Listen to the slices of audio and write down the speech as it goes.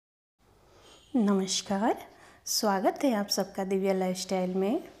नमस्कार। स्वागत है आप सबका दिव्या लाइफस्टाइल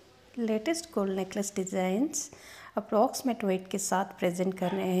में। Latest gold necklace designs approximate wait के साथ प्रेजेंट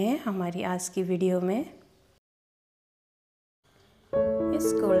कर रहे हैं हमारी आज की वीडियो में।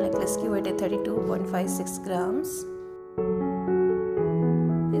 इस गोल्ड नेकलेस की वेट है 32.56 ग्राम्स।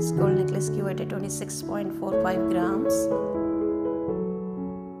 इस गोल्ड नेकलेस की वेट है 26.45 ग्राम्स।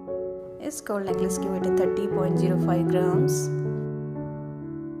 इस गोल्ड नेकलेस की वेट है 30.05 ग्राम्स।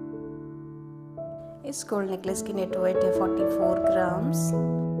 इस गोल्ड नेकलेस की नेट वेट है 44 ग्राम्स।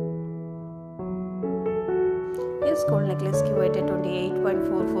 इस गोल्ड नेकलेस की वेट है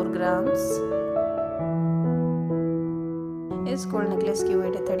 28.44 ग्राम्स। इस गोल्ड नेकलेस की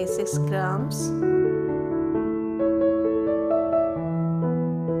वेट है 36 ग्राम्स।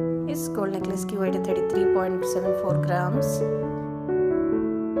 इस गोल्ड नेकलेस की वेट है 33.74 ग्राम्स।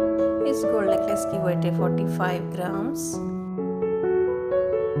 इस गोल्ड नेकलेस की वेट है 45 ग्राम्स।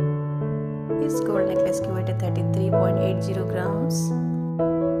 इस गोल्ड नेकलेस की वेट है 33.80 ग्राम्स।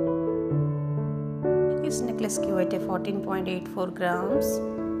 इस नेकलेस की वेट है 14.84 ग्राम्स।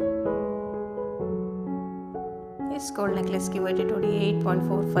 इस गोल्ड नेकलेस की वेट है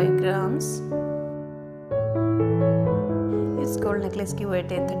 28.45 ग्राम्स। इस गोल्ड नेकलेस की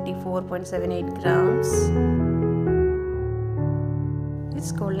वेट है 34.78 ग्राम्स। इस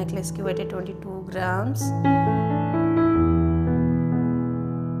गोल्ड नेकलेस की वेट है 22 ग्राम्स।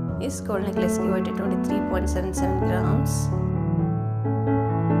 इस गोल्ड नेकलेस की वेट है 23.77 ग्राम्स।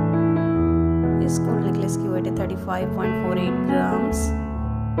 इस गोल्ड नेकलेस की वेट है 35.48 ग्राम्स।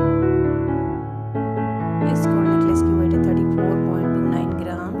 इस गोल्ड नेकलेस की वेट है 34.29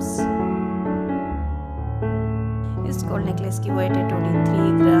 ग्राम्स। इस गोल्ड नेकलेस की वेट है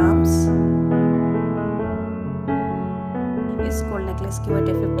 23 ग्राम्स। इस गोल्ड नेकलेस की वेट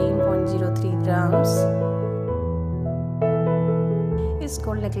है 15.03 ग्राम्स। इस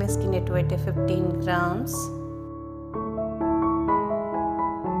गोल्ड नेकलेस की नेट वेट है 15 ग्राम्स।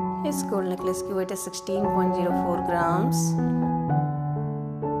 इस गोल्ड नेकलेस की वेट है 16.04 ग्राम्स।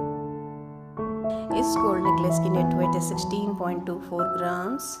 इस गोल्ड नेकलेस की नेट वेट है 16.24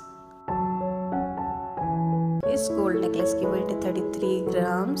 ग्राम्स। इस गोल्ड नेकलेस की वेट है 33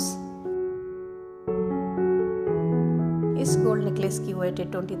 ग्राम्स। इस गोल्ड नेकलेस की वेट है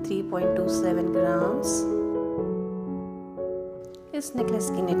 23.27 ग्राम्स। इस नेकलेस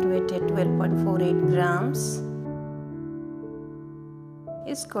की नेट वेट है 12.48 ग्राम्स।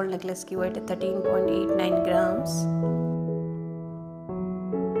 इस गोल्ड नेकलेस की वेट है 13.89 ग्राम्स।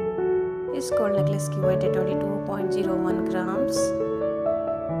 इस गोल्ड नेकलेस की वेट है 22.01 ग्राम्स।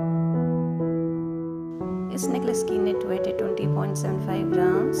 इस नेकलेस की नेट वेट है 20.75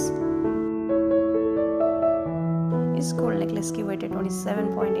 ग्राम्स। इस गोल्ड नेकलेस की वेट है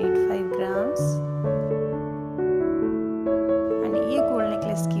 27.85 ग्राम्स। ये गोल्ड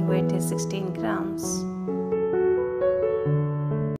नेकलेस की वेट है 16 ग्राम्स।